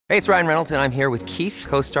Hey, it's Ryan Reynolds, and I'm here with Keith,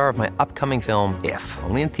 co-star of my upcoming film, If,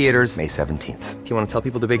 only in theaters May 17th. Do you want to tell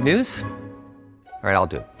people the big news? All right, I'll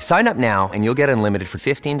do it. Sign up now and you'll get unlimited for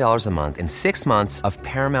 $15 a month and 6 months of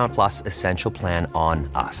Paramount Plus Essential Plan on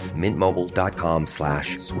us.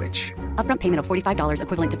 MintMobile.com/switch. Upfront payment of $45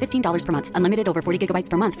 equivalent to $15 per month. Unlimited over 40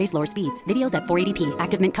 gigabytes per month. Face lower speeds. Videos at 480p.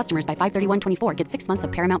 Active Mint customers by 531.24 get 6 months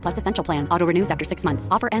of Paramount Plus Essential Plan. Auto renews after 6 months.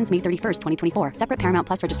 Offer ends May 31st, 2024. Separate Paramount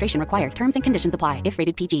Plus registration required. Terms and conditions apply if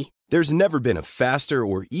rated PG. There's never been a faster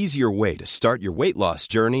or easier way to start your weight loss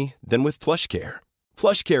journey than with PlushCare.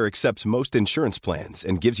 PlushCare accepts most insurance plans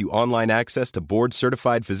and gives you online access to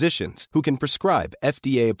board-certified physicians who can prescribe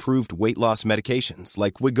FDA-approved weight loss medications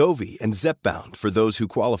like Wegovy and Zepbound for those who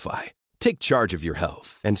qualify. Take charge of your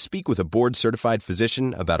health and speak with a board-certified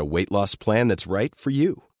physician about a weight loss plan that's right for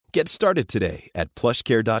you. Get started today at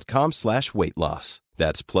plushcare.com/weight-loss.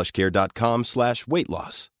 That's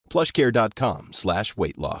plushcare.com/weight-loss.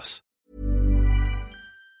 plushcare.com/weight-loss.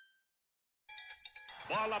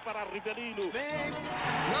 Bola para Rivellino. No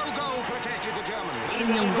goal protected to Germany.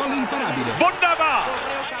 Segna un gol imparabile. Wunderbar!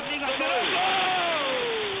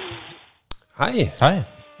 Hei. Hei.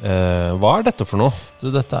 Hva dette for noe? Du,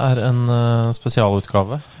 dette en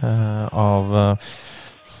spesialutgave av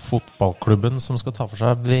fotballklubben som skal ta for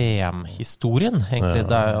seg VM-historien. Egentlig,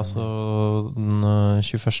 det altså den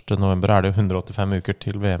 21. november det jo 185 uker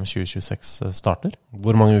til VM 2026 starter.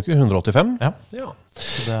 Hvor mange uker? 185? Ja.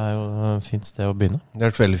 Så det jo et fint sted å begynne. Det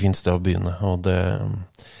et veldig fint sted å begynne, og det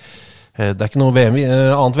ikke noe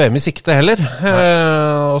annet VM i sikte heller.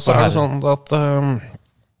 Og så det sånn at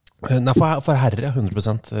nei, for herre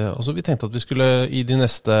 100%. Altså, vi tenkte at vi skulle i de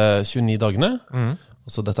neste 29 dagene,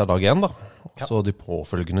 så dette dag 1 da, så de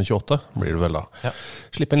påfølgende 28 blir det vel da,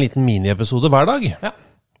 slippe en liten mini-episode hver dag,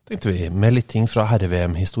 tenkte vi, med litt ting fra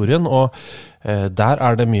herre-VM-historien, og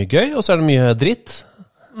der det mye gøy, og så det mye dritt.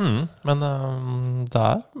 Men det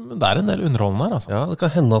en del underholdende her, altså. Ja, det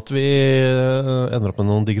kan hende at vi ender opp med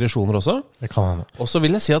noen digresjoner også. Det kan hende. Og så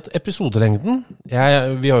vil jeg si at episodelengden, vi har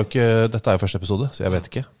jo ikke, dette jo første episode, så jeg vet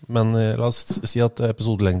ikke, men la oss si at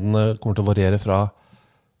episodelengden kommer til å variere fra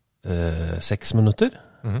 6 minutter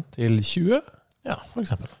til 20. Ja, for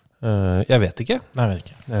eksempel. Jeg vet ikke. Nei, jeg vet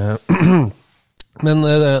ikke. Men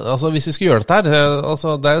altså, hvis vi skal gjøre dette her,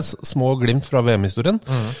 altså, det små glimt fra VM-historien.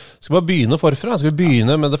 Skal vi bare begynne forfra? Skal vi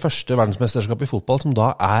begynne med det første verdensmesterskapet i fotball, som da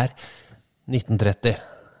 1930.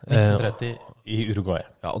 1930 i Uruguay.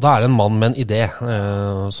 Ja, og da det en mann med en idé,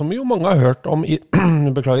 som jo mange har hørt om i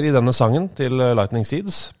denne sangen til Lightning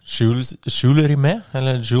Seeds. Jules Rimet,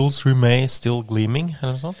 eller Jules Rimet Still Gleaming,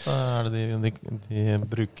 eller noe sånt. Det de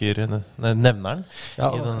bruker nevneren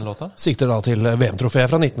i denne låta. Sikter da til VM-trofé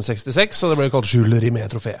fra 1966, så det ble kalt Jules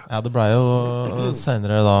Rimet-trofé. Ja, det ble jo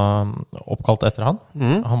senere da oppkalt etter han.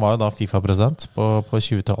 Han var jo da FIFA-president på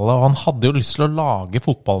 20-tallet, og han hadde jo lyst til å lage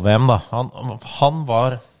fotball-VM da. Han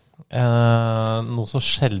var noe så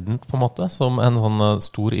sjeldent på en måte, som en sånn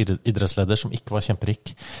stor idrettsleder som ikke var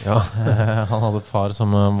kjemperik. Ja. Han hadde far som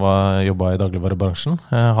jobbet i dagligvarebransjen,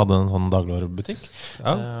 hadde en sånn dagligvarebutikk.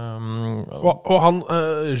 Ja. Og han,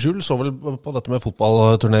 Jules så vel på dette med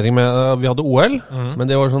fotballturnering vi hadde OL, men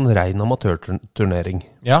det var sånn ren amatørturnering.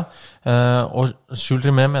 Ja, og Jules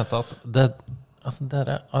Rimet mente at det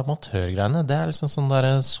amatørgreiene, det liksom sånn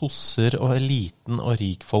der sosser og eliten og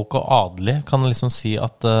rikfolk og adelig kan liksom si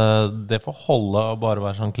at det får holde og bare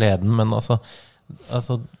være sånn gleden, men altså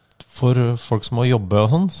for folk som må jobbe og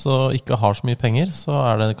sånn, så ikke har så mye penger, så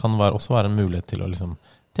kan det også være en mulighet til å liksom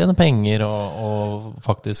tjene penger og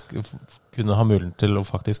faktisk kunne ha mulighet til å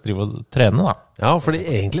faktisk drive og trene da. Ja, fordi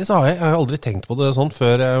egentlig så har jeg aldri tenkt på det sånn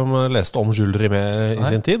før jeg leste om Jules Rimet i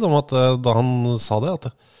sin tid, om at da han sa det, at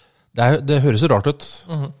det høres jo rart ut.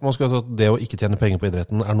 Man skal at det å ikke tjene penger på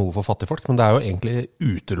idretten noe for fattigfolk, men det jo egentlig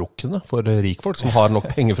utelukkende for rikfolk som har nok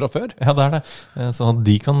penger fra før. Ja, det det. Så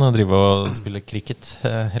de kan drive og spille cricket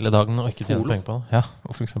hele dagen og ikke tjene penger på det. Ja,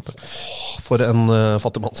 for eksempel. For en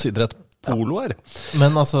fattigmannsidrett polo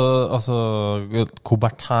Men altså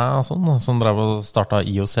Coubertin som drev og startet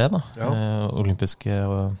IOC da, olympiske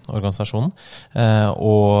organisasjonen,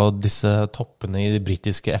 og disse toppene i de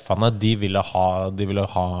britiske F-ene, de ville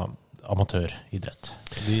ha amatøridrett.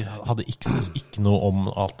 De hadde ikke noe om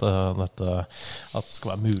at dette at det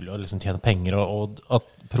skal være mulig å liksom tjene penger, og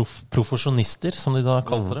at profesjonister, som de da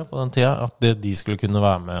kalte det på den tida, at de skulle kunne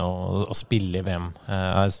være med og spille i VM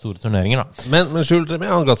store turneringer da. Men Jules Rimet,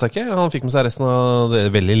 han ga seg ikke. Han fikk med seg resten av det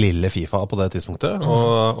veldig lille FIFA på det tidspunktet,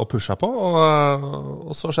 og pusha på,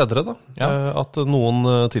 og så skjedde det da. Ja. At noen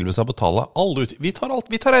tilbød seg å betale all vi tar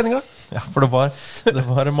regninga. Ja, for det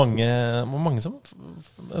var mange som,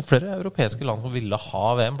 flere europeiske land som ville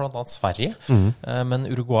ha VM, blant annet Sverige, men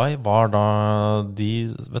Uruguay var da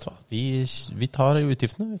vet du hva, vi tar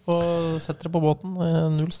utgiftene, vi setter det på båten,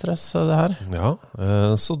 null stress det her. Ja,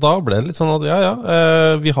 så da ble det litt sånn at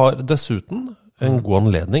vi har dessuten en god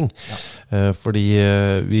anledning, fordi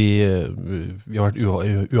vi har vært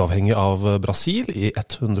uavhengig av Brasil i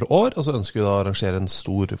 100 år, og så ønsker vi da å arrangere en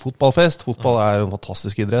stor fotballfest. Fotball er en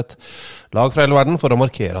fantastisk idrett. Lag fra hele verden for å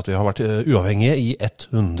markere at vi har vært uavhengige i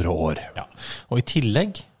 100 år. Ja. Og i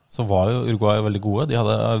tillegg så var jo Uruguay veldig gode. De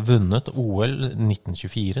hadde vunnet OL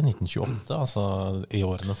 1924, 1928, altså i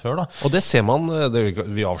årene før da. Og det ser man,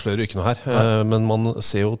 vi avslører jo ikke noe her, men man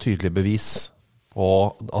ser jo tydelig bevis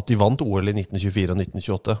på at de vant OL i 1924 og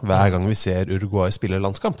 1928 hver gang vi ser Uruguay spille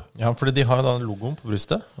landskamp. Ja, fordi de har jo da logoen på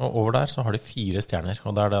brystet, og over der så har de 4 stjerner,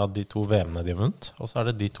 og det er da de 2 VM-ene de har vunnet, og så er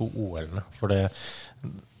det de 2 OL-ene, for det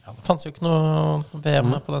fanns jo ikke noe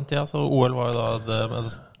VM på den tida, så OL var jo da det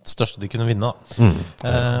største de kunne vinne da.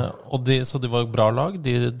 Så de var jo bra lag,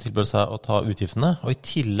 de tilbød seg å ta utgiftene, og i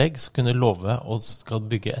tillegg så kunne de love å skal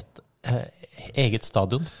bygge et eget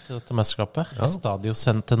stadion til dette mesterskapet, Stadio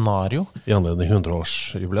Centenario. I anledning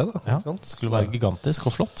 100-årsjubileet da. Ja, det skulle være gigantisk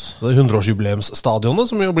og flott. Det 100-årsjubileumsstadionet,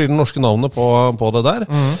 som jo blir det norske navnet på det der.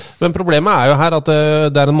 Men problemet er jo her at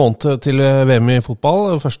det er en måned til VM i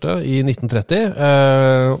fotball, første i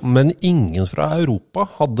 1930, men ingen fra Europa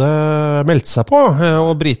hadde meldt seg på,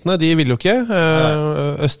 og britene, de ville jo ikke.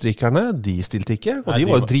 Østerrikerne, de stilte ikke, og de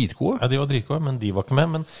var jo dritgode. Ja, de var dritgode, men de var ikke med.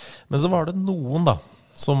 Men så var det noen da,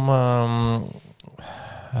 som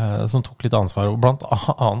tok litt ansvar, og blant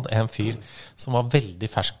annet en fyr som var veldig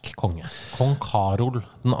fersk konge. Kong Karol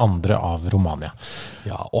den andre av Romania.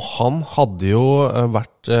 Ja, og han hadde jo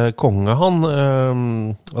vært konge, han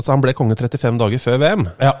ble konge 35 dager før VM.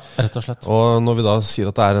 Ja, rett og slett. Og når vi da sier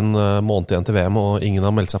at det er en måned igjen til VM, og ingen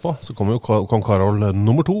har meldt seg på, så kommer jo kong Karol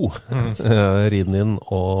nummer 2 ridende inn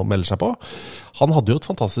og melder seg på. Han hadde jo et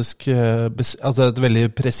fantastisk, et veldig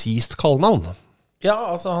presist kallenavn. Ja,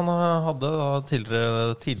 altså han hadde da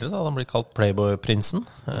tidligere så hadde han blitt kalt Playboy-prinsen.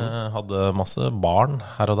 Hadde masse barn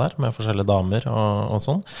her og der med forskjellige damer og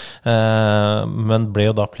sånn. Men ble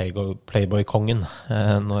jo da Playboy-kongen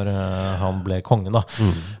når han ble kongen da.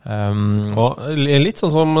 Og litt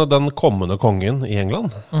sånn som den kommende kongen i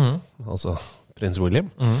England, altså prins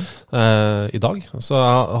William, i dag, så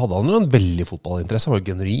hadde han jo en veldig fotballinteresse. Han var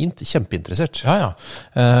jo genuint kjempeinteressert. Ja.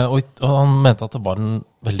 Og han mente at det var en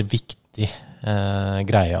veldig viktig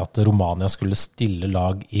greie at Romania skulle stille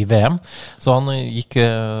lag i VM. Så han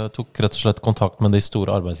tok rett og slett kontakt med de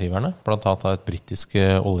store arbeidsgiverne, blant annet av et britisk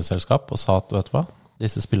oljeselskap, og sa at, vet du hva,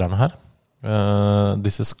 disse spillerne her,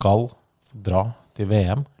 disse skal dra til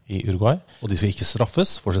VM i Uruguay. Og de skal ikke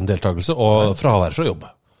straffes for sin deltakelse og fravær fra jobb.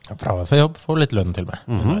 Fravær fra jobb, får litt lønn til meg.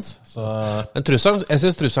 Så men trusselen, jeg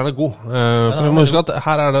synes trusselen er god. For vi må huske at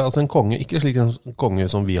her er det altså en konge, ikke slik en konge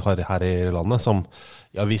som vi har her i landet, som,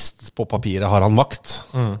 ja visst, på papiret har han makt,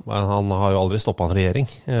 men han har jo aldri stoppet en regjering.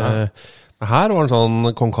 Men her var en sånn,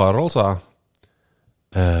 kong Karol sa,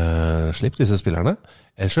 slipp disse spillerne,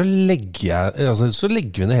 ellers så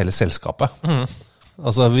legger vi ned hele selskapet.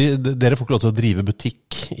 Altså, dere får ikke lov til å drive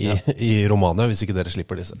butikk i Romania hvis ikke dere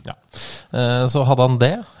slipper disse. Ja. Så hadde han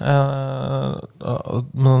det,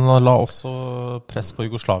 men han la også press på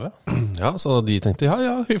Jugoslavia. Ja, så de tenkte,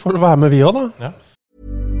 ja, vi får være med vi også da. Ja.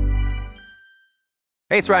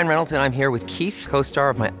 Hey, it's Ryan Reynolds, and I'm here with Keith, co-star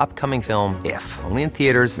of my upcoming film, If, only in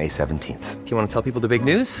theaters May 17th. Do you want to tell people the big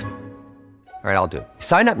news? All right, I'll do it.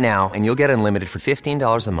 Sign up now and you'll get unlimited for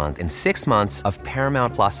 $15 a month and 6 months of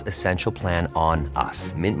Paramount Plus Essential Plan on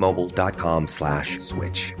us.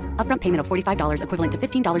 MintMobile.com/switch. Upfront payment of $45 equivalent to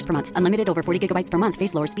 $15 per month. Unlimited over 40 gigabytes per month.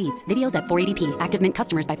 Face lower speeds. Videos at 480p. Active Mint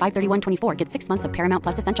customers by 531.24 get 6 months of Paramount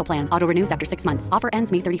Plus Essential Plan. Auto renews after 6 months. Offer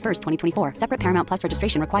ends May 31st, 2024. Separate Paramount Plus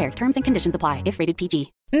registration required. Terms and conditions apply if rated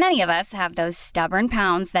PG. Many of us have those stubborn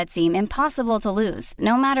pounds that seem impossible to lose,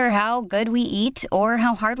 no matter how good we eat or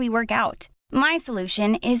how hard we work out. My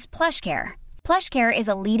solution is PlushCare. PlushCare is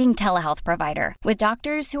a leading telehealth provider with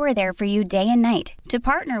doctors who are there for you day and night to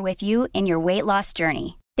partner with you in your weight loss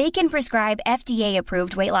journey. They can prescribe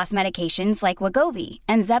FDA-approved weight loss medications like Wegovy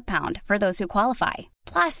and Zepbound for those who qualify.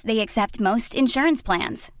 Plus, they accept most insurance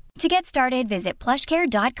plans. To get started, visit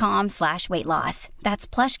plushcare.com/weightloss. That's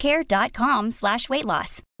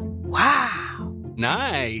plushcare.com/weightloss. Wow.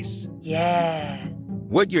 Nice. Yeah.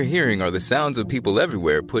 What you're hearing are the sounds of people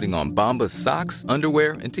everywhere putting on Bombas socks,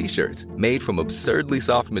 underwear, and T-shirts made from absurdly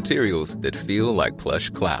soft materials that feel like plush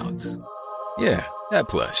clouds. Yeah, that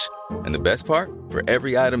plush. And the best part? For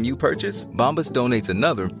every item you purchase, Bombas donates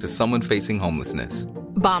another to someone facing homelessness.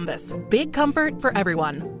 Bombas. Big comfort for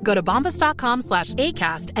everyone. Go to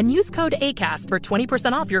bombas.com/ACAST and use code ACAST for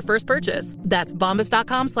 20% off your first purchase. That's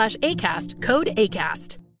bombas.com/ACAST. Code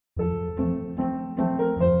ACAST.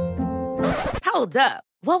 Hold up.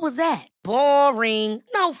 What was that? Boring.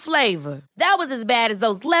 No flavor. That was as bad as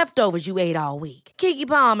those leftovers you ate all week. Keke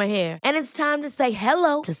Palmer here, and it's time to say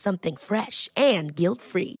hello to something fresh and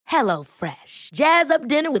guilt-free. Hello Fresh. Jazz up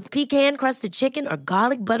dinner with pecan-crusted chicken or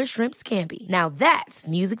garlic butter shrimp scampi. Now that's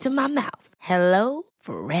music to my mouth. Hello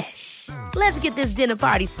Fresh. Let's get this dinner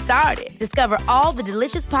party started. Discover all the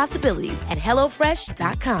delicious possibilities at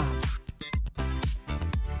hellofresh.com.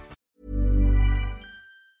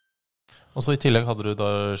 Og så I tillegg hadde du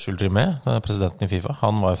da Jules Rimet, presidenten I FIFA.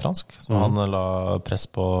 Han var jo fransk, så han la press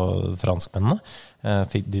på franskmennene.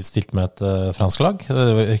 De stilte med et fransk lag.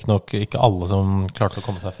 Det var ikke nok ikke alle som klarte å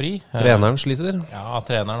komme seg fri. Treneren sliter. Ja,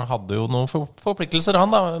 treneren hadde jo noen forpliktelser,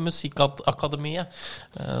 han da, Musikkakademiet.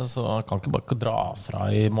 Så han kan ikke bare dra fra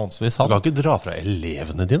I månedsvis. Du kan ikke dra fra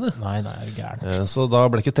elevene dine. Nei, det er gærent. Så da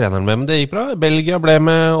ble ikke treneren med, men det gikk bra. Belgia ble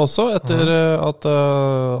med også, etter at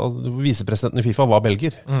visepresidenten I FIFA var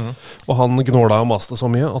belgier. Og han gnåla og maste så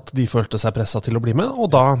mye at de følte seg presset til å bli med,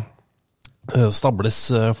 og da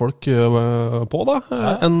stables folk på da.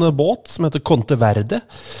 En båt som heter Conte Verde,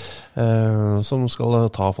 som skal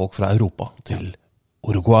ta folk fra Europa til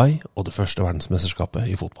Uruguay og det første verdensmesterskapet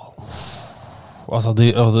I fotball. Altså,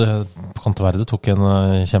 Conte Verde tok en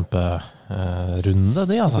kjemperunde,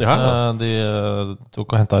 altså. De tok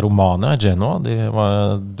og hentet Romania I Genoa. De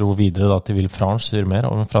dro videre da til Villefranche-sur-Mer,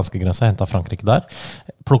 og den franske grensen hentet Frankrike der.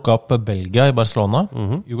 Plukket opp Belgia I Barcelona.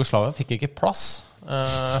 Jugoslavia fikk ikke plass,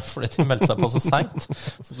 fordi de meldte seg på så sent.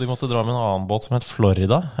 Så de måtte dra med en annen båt som het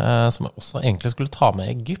Florida, som også egentlig skulle ta med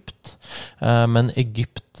Egypt. Men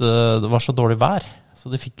Egypt, det var så dårlig vær, så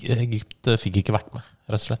Egypt fikk ikke vært med.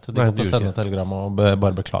 Rett og slett. De måtte sende telegram og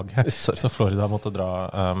bare beklage. Så Florida måtte dra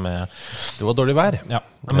med. Det var dårlig vær. Ja.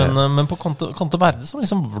 Men på Conte Verde, som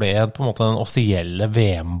liksom ble på en måte den offisielle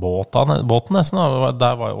VM-båten nesten,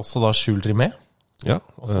 der var jo også da Jules Rimet. Ja.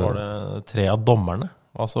 Og så var det 3 av dommerne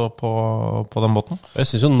altså på den båten. Jeg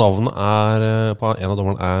synes jo navnet på en av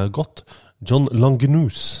dommerne godt. John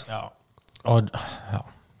Langenus. Ja. Og ja.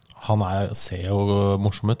 Han ser jo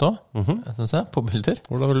morsom ut også, synes jeg, på bilder.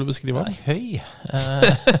 Hvordan vil du beskrive han? Høy.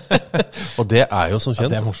 Og det jo som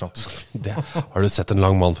kjent. Ja, det morsomt. Har du sett en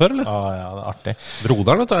lang mann før, eller? Ja, det artig.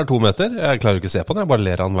 Broderen, vet du, 2 meter. Jeg klarer ikke å se på den, jeg bare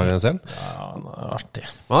ler han hver gang jeg ser den. Ja, det artig.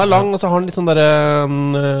 Han lang, og så har han litt sånn der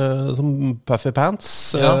som puffy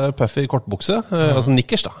pants, puffy kortbukse, altså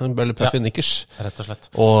nikkers da, eller puffy nikkers. Rett og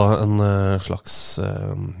slett. Og en slags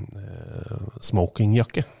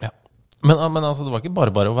smokingjakke. Ja. Men altså, det var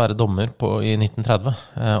ikke bare å være dommer I 1930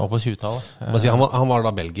 og på 20-tallet. Han var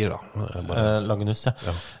da belgier da. Langenus, ja.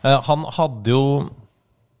 Han hadde jo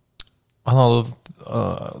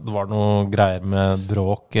det var noe greier med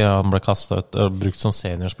bråk. Han ble kastet ut, brukt som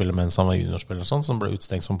seniorspiller mens han var juniorspiller, sånn, som ble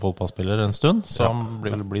utstengt som fotballspiller en stund, så han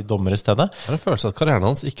ville bli dommer I stedet. Har du følelse at karrieren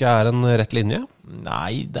hans ikke en rett linje?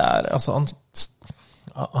 Nei, det altså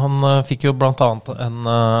han fikk jo blant annet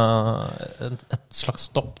et slags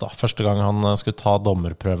stopp da, første gang han skulle ta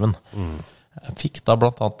dommerprøven. Fikk da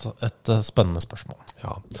blant annet et spennende spørsmål.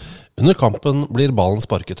 Ja. Under kampen blir ballen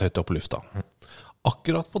sparket høyt opp I lufta.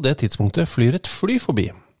 Akkurat på det tidspunktet flyr et fly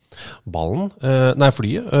forbi.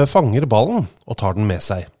 Flyet fanger ballen og tar den med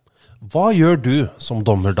seg. Hva gjør du som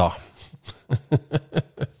dommer da?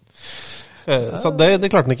 Så det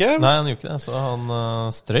klarte han ikke? Nei, han gjorde ikke det, så han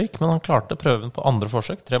strøyk, men han klarte prøven på andre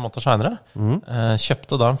forsøk 3 måneder senere.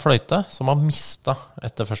 Kjøpte da en fløyte som han mistet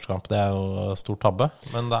etter første kamp. Det jo stor tabbe,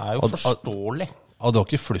 men det jo forståelig. Ja, det var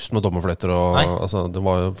ikke flust med dommerfløyter, altså, det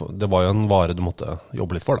var jo en vare du måtte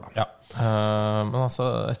jobbe litt for da. Ja, men altså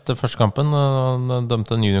etter første kampen, han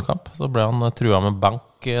dømte en juniorkamp, så ble han truet med bank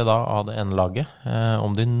da, av det ene laget,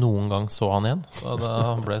 om de noen gang så han igjen. Så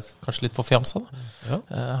han ble kanskje litt for fjamsa da.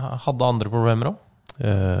 Hadde andre problemer også.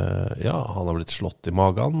 Ja, han har blitt slått I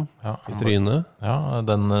magen, I trynet. Ja,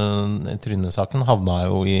 den trynesaken havna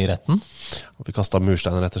jo I retten. Og vi kastet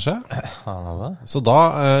mursteiner etter seg. Han hadde. Så da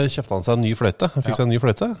kjøpte han seg en ny fløyte. Han fikk seg en ny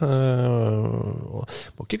fløyte.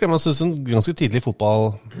 Må ikke glemme, ganske tidlig I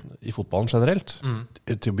fotballen generelt.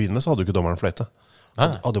 Til å begynne med så hadde jo ikke dommeren fløyte.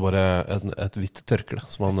 Han hadde jo bare et hvitt tørkle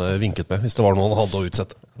som han vinket med, hvis det var noe han hadde å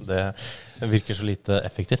utsette. Det virker så lite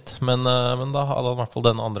effektivt. Men da hadde han I hvert fall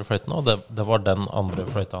den andre fløyten, og det var den andre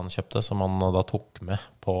fløyta han kjøpte, som han da tok med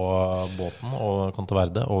på båten og kom til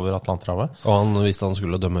Verde over Atlanterhavet. Og han visste han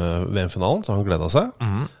skulle dømme VM-finalen, så han gledet seg.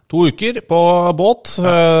 2 uker på båt.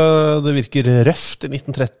 Det virker røft I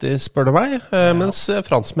 1930, spør du meg. Mens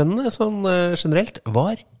franskmennene sånn generelt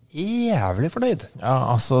var jævlig fornøyd.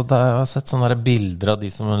 Ja, altså, jeg har sett sånne bilder av de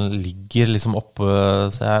som ligger liksom oppe,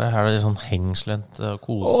 så her er det sånn hengslent og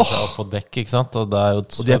koser seg oppe på dekk, ikke sant? Og det jo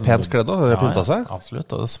og de pent kledd også, de har pyntet seg. Ja,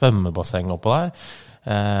 absolutt, og det svømmebasseng oppå der.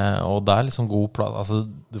 Og det liksom god plass, altså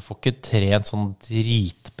du får ikke trent sånn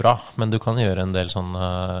dritbra, men du kan gjøre en del sånne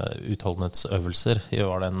utholdenhetsøvelser.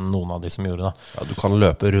 Var det noen av de som gjorde da. Ja, du kan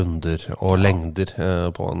løpe runder og lengder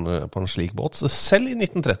på en slik båt, selv I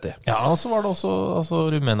 1930. Ja, og så var det også altså,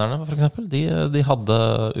 rumenerne for eksempel, de hadde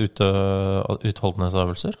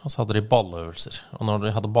utholdenhetsøvelser, og så hadde de balløvelser. Og når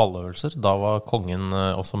de hadde balløvelser, da var kongen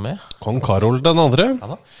også med. Kong Karol den andre.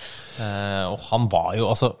 Ja da. Og han var jo,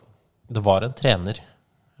 altså det var en trener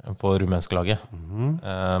på rumenske laget,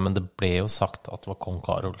 men det ble jo sagt at det var kong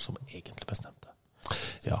Karol som egentlig bestemte.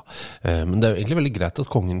 Ja, men det jo egentlig veldig greit at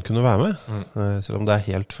kongen kunne være med, selv om det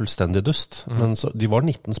helt fullstendig dust. Men så, de var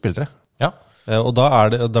 19 spillere. Ja. Og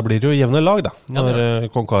da blir det jo jevne lag da, når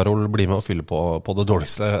kong Karol blir med og fyller på det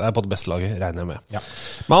dårligste, på det beste laget, regner jeg med. Ja.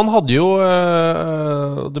 Men han hadde jo,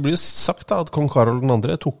 det blir jo sagt da, at kong Karol den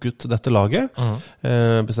andre tok ut dette laget,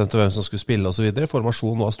 bestemte hvem som skulle spille og så videre.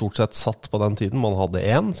 Formasjonen var stort sett satt på den tiden, man hadde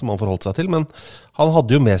en som han forholdt seg til, men han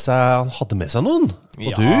hadde jo med seg noen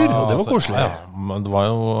på tur, og det var koselig. Ja, men det var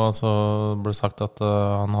jo, altså, det ble sagt at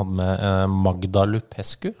han hadde med Magda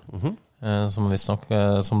Lupescu, som visstnok,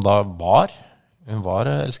 som da hun var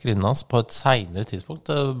elskerinnen hans på et senere tidspunkt,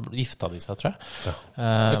 gifta de seg, tror jeg. Ja,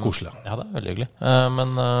 det koselig. Ja, det veldig hyggelig. Men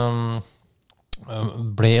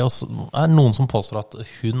ble også, noen som påstår at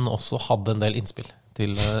hun også hadde en del innspill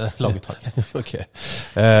til laguttaket. Ok.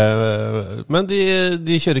 Men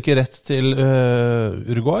de kjører ikke rett til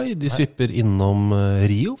Uruguay, de svipper innom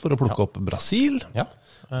Rio for å plukke opp Brasil. Ja.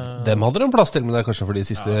 Dem hadde de en plass til, men det kanskje fordi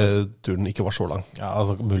siste turen ikke var så lang. Ja,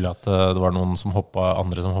 altså mulig at det var noen som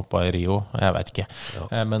andre som hoppet I Rio, jeg vet ikke.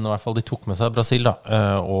 Ja. Men I hvert fall de tok med seg Brasil da,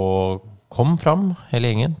 og kom fram hele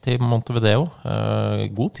gjengen til Montevideo.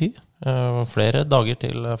 God tid, flere dager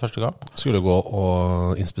til første gang. Skulle gå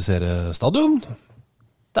og inspisere stadion.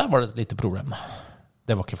 Der var det et lite problem da.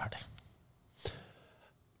 Det var ikke ferdig.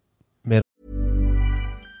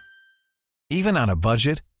 Even on a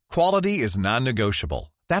budget, quality is non-negotiable.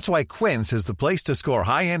 That's why Quince is the place to score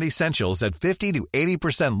high-end essentials at 50 to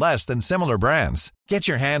 80% less than similar brands. Get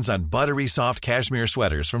your hands on buttery soft cashmere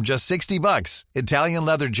sweaters from just $60, Italian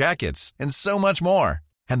leather jackets, and so much more.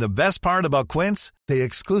 And the best part about Quince, they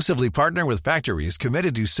exclusively partner with factories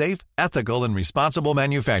committed to safe, ethical, and responsible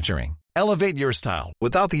manufacturing. Elevate your style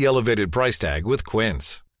without the elevated price tag with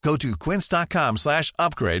Quince. Go to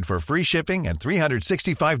quince.com/upgrade for free shipping and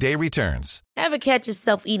 365-day returns. Ever catch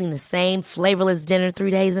yourself eating the same flavorless dinner 3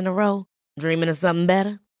 days in a row? Dreaming of something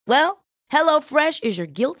better? Well, HelloFresh is your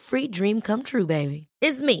guilt-free dream come true, baby.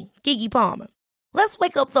 It's me, Keke Palmer. Let's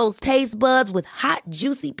wake up those taste buds with hot,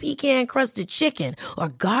 juicy pecan-crusted chicken or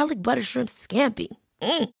garlic butter shrimp scampi.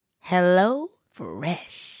 Hello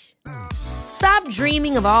Fresh. Stop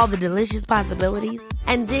dreaming of all the delicious possibilities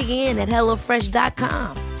and dig in at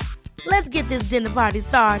HelloFresh.com. Let's get this dinner party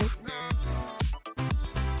started.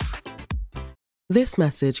 This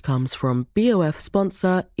message comes from BOF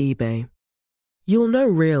sponsor eBay. You'll know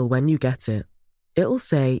real when you get it. It'll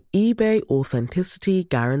say eBay Authenticity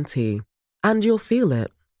Guarantee. And you'll feel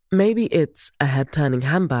it. Maybe it's a head-turning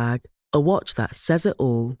handbag, a watch that says it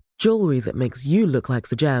all, jewelry that makes you look like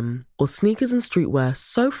the gem, or sneakers and streetwear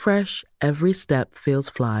so fresh every step feels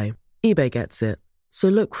fly. eBay gets it. So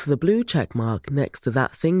look for the blue check mark next to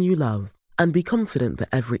that thing you love and be confident that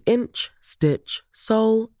every inch, stitch,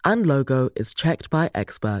 sole, and logo is checked by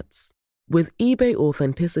experts. With eBay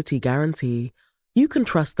Authenticity Guarantee, you can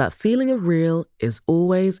trust that feeling of real is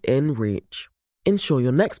always in reach. Ensure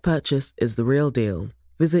your next purchase is the real deal.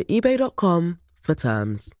 Visit ebay.com for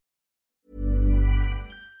terms.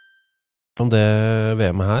 Om det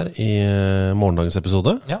VM her i morgendagens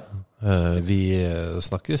episode. Ja. Vi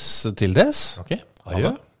snakkes til des. Ok. Adjø.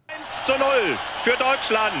 1:0 für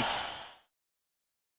Deutschland.